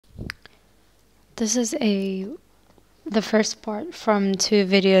This is the first part from 2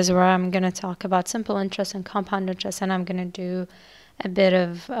 videos where I'm going to talk about simple interest and compound interest, and I'm going to do a bit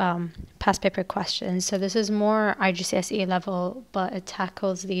of past paper questions. So this is more IGCSE level, but it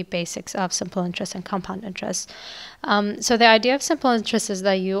tackles the basics of simple interest and compound interest. So the idea of simple interest is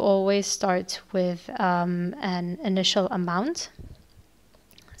that you always start with an initial amount.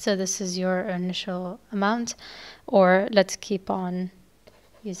 So this is your initial amount, or let's keep on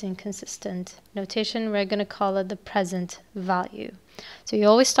using consistent notation, we're going to call it the present value. So you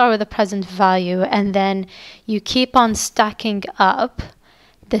always start with the present value, and then you keep on stacking up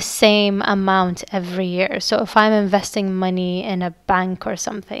the same amount every year. So if I'm investing money in a bank or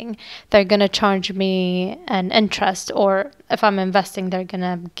something, they're going to charge me an interest, or if I'm investing, they're going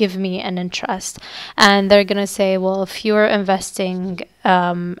to give me an interest. And they're going to say, well, if you're investing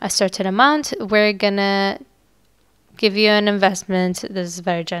a certain amount, we're going to give you an investment. This is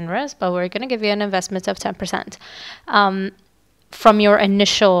very generous, but we're going to give you an investment of 10% from your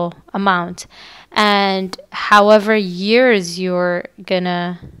initial amount. And however years you're going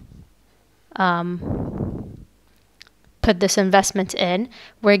to put this investment in,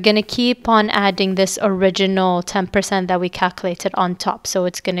 we're going to keep on adding this original 10% that we calculated on top. So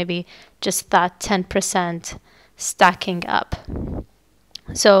it's going to be just that 10% stacking up.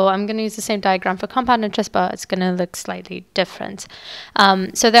 So I'm going to use the same diagram for compound interest, but it's going to look slightly different.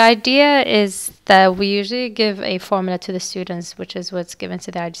 So the idea is that we usually give a formula to the students, which is what's given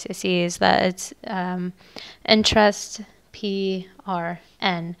to the IGCSE, is that it's interest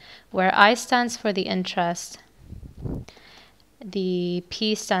PRN, where I stands for the interest, the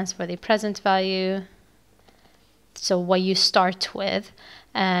P stands for the present value, so what you start with.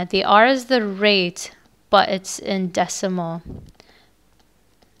 The R is the rate, but it's in decimal.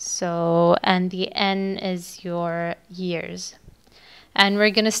 So, and the N is your years. And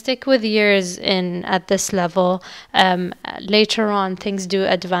we're going to stick with years at this level. Later on, things do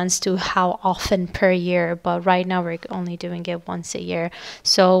advance to how often per year, but right now we're only doing it once a year.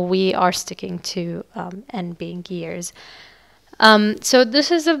 So we are sticking to N being years. So this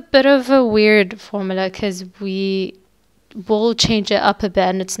is a bit of a weird formula because we will change it up a bit,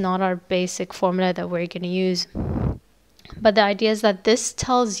 and it's not our basic formula that we're going to use. But the idea is that this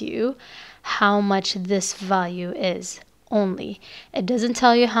tells you how much this value is only. It doesn't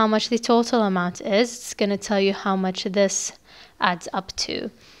tell you how much the total amount is. It's going to tell you how much this adds up to.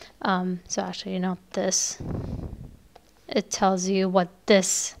 So actually, not this. It tells you what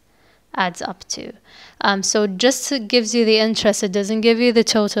this adds up to. So just gives you the interest. It doesn't give you the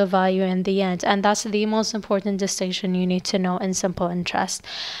total value in the end. And that's the most important distinction you need to know in simple interest.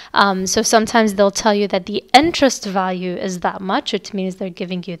 So sometimes they'll tell you that the interest value is that much. It means they're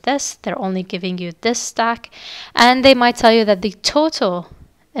giving you this. They're only giving you this stack. And they might tell you that the total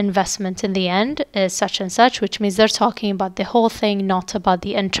investment in the end is such and such, which means they're talking about the whole thing, not about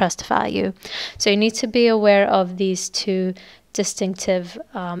the interest value. So you need to be aware of these two distinctive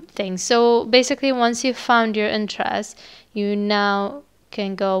things. So basically, once you've found your interest, you now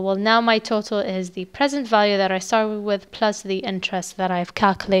can go, well, now my total is the present value that I started with plus the interest that I've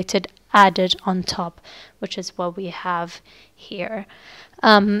calculated added on top, which is what we have here.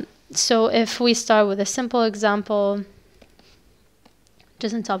 So if we start with a simple example,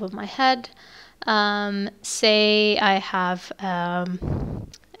 just on top of my head, say I have an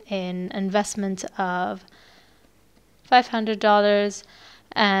investment of $500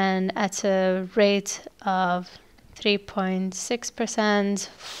 and at a rate of 3.6%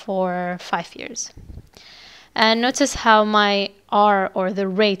 for 5 years. And notice how my R, or the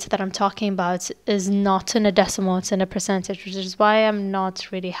rate that I'm talking about, is not in a decimal, it's in a percentage, which is why I'm not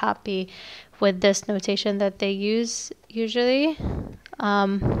really happy with this notation that they use usually.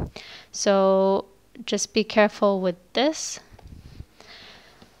 So just be careful with this.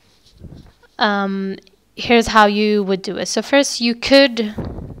 Here's how you would do it. So first you could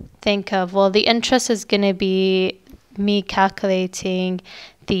think of, well, the interest is going to be me calculating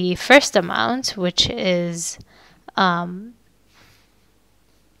the first amount, which is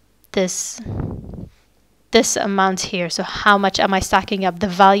this amount here. So how much am I stacking up? The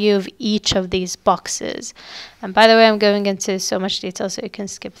value of each of these boxes. And by the way, I'm going into so much detail, so you can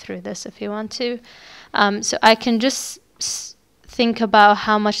skip through this if you want to. So I can just think about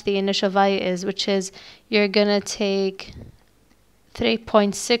how much the initial value is, which is you're going to take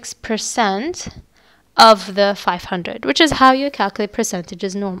 3.6% of the 500, which is how you calculate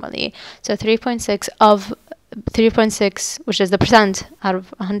percentages normally. So 3.6 of 3.6, which is the percent out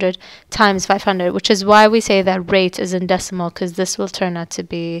of 100, times 500, which is why we say that rate is in decimal, because this will turn out to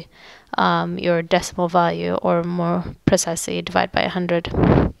be your decimal value, or more precisely, divide by 100.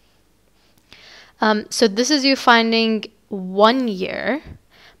 So this is you finding 1 year,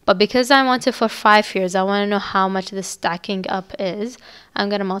 but because I want it for 5 years, I want to know how much the stacking up is. I'm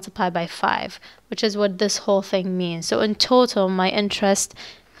going to multiply by 5, which is what this whole thing means. So in total, my interest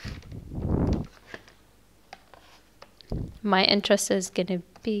is going to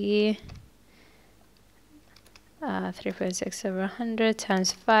be 3.6 over 100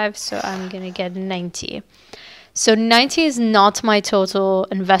 times 5, so I'm going to get 90. So 90 is not my total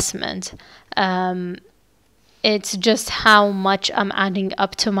investment. It's just how much I'm adding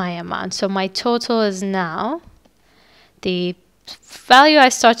up to my amount. So my total is now the value I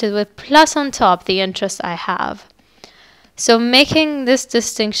started with plus on top the interest I have. So making this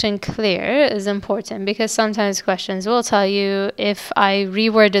distinction clear is important, because sometimes questions will tell you, if I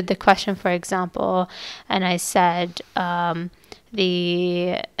reworded the question, for example, and I said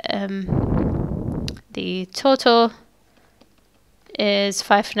the total is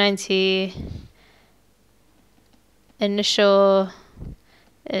 590, initial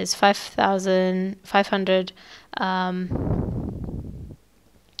is 5,500.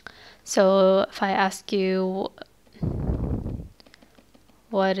 So if I ask you,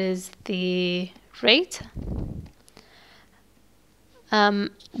 what is the rate?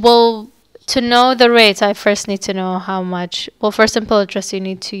 Well, to know the rate, I first need to know how much. Well, for simple interest, you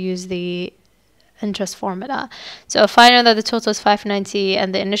need to use the interest formula. So if I know that the total is 590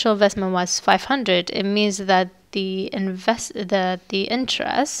 and the initial investment was 500, it means that the interest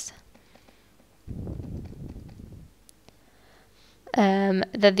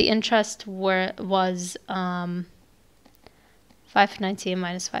was 590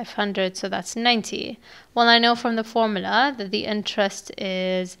 minus 500, so that's 90. Well, I know from the formula that the interest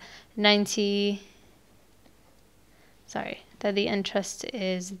is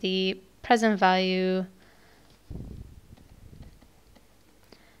the present value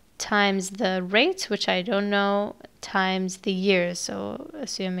times the rate, which I don't know, times the years. So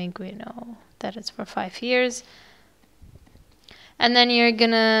assuming we know that it's for 5 years. And then you're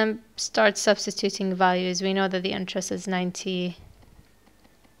going to start substituting values. We know that the interest is 90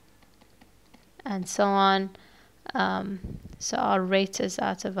 and so on. So our rate is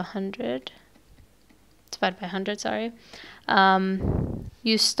out of 100. Divided by 100, sorry.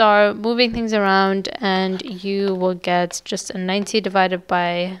 You start moving things around and you will get just a 90 divided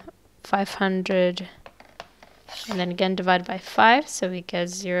by 500 and then again divided by 5. So we get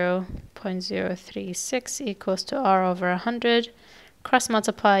 0.036 equals to r over 100. Cross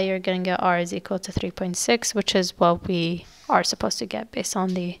multiply, you're going to get r is equal to 3.6, which is what we are supposed to get based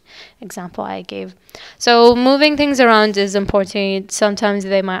on the example I gave. So moving things around is important. Sometimes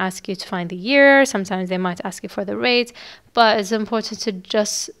they might ask you to find the year, sometimes they might ask you for the rate, but it's important to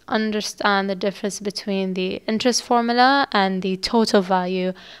just understand the difference between the interest formula and the total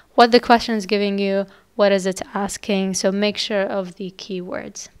value, what the question is giving you, what is it asking. So make sure of the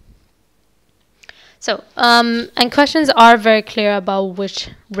keywords. So, and questions are very clear about which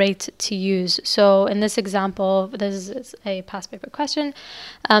rate to use. So in this example, this is a past paper question.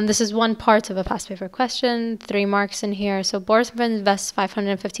 This is one part of a past paper question, 3 marks in here. So Boris invests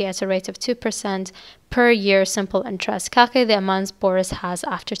 550 at a rate of 2% per year simple interest. Calculate the amounts Boris has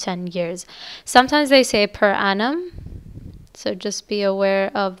after 10 years. Sometimes they say per annum. So just be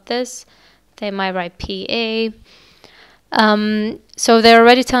aware of this. They might write PA. So they're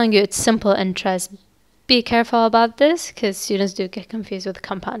already telling you it's simple interest. Be careful about this because students do get confused with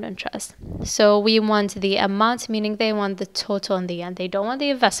compound interest. So we want the amount, meaning they want the total in the end. They don't want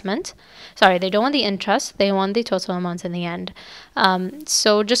the investment. Sorry, they don't want the interest. They want the total amount in the end.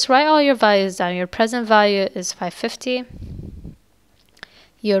 So just write all your values down. Your present value is 550.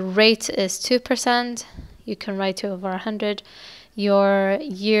 Your rate is 2%. You can write 2 over 100. Your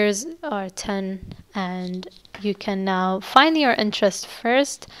years are 10, and you can now find your interest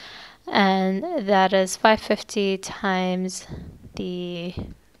first. And that is 550 times the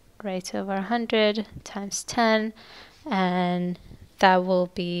rate over 100 times 10, and that will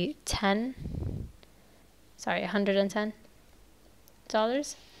be $110.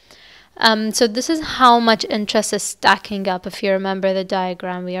 So this is how much interest is stacking up. If you remember the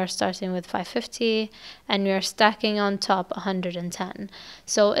diagram, we are starting with 550 and we are stacking on top 110.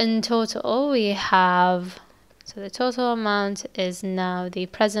 So in total we have, so the total amount is now the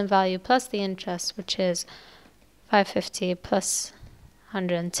present value plus the interest, which is 550 plus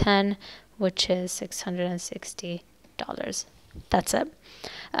 110, which is $660. That's it.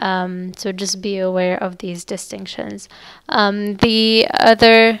 So just be aware of these distinctions. The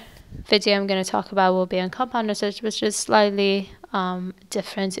other video I'm going to talk about will be on compound interest, which is slightly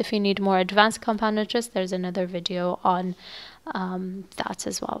different. If you need more advanced compound interest, there's another video on that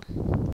as well.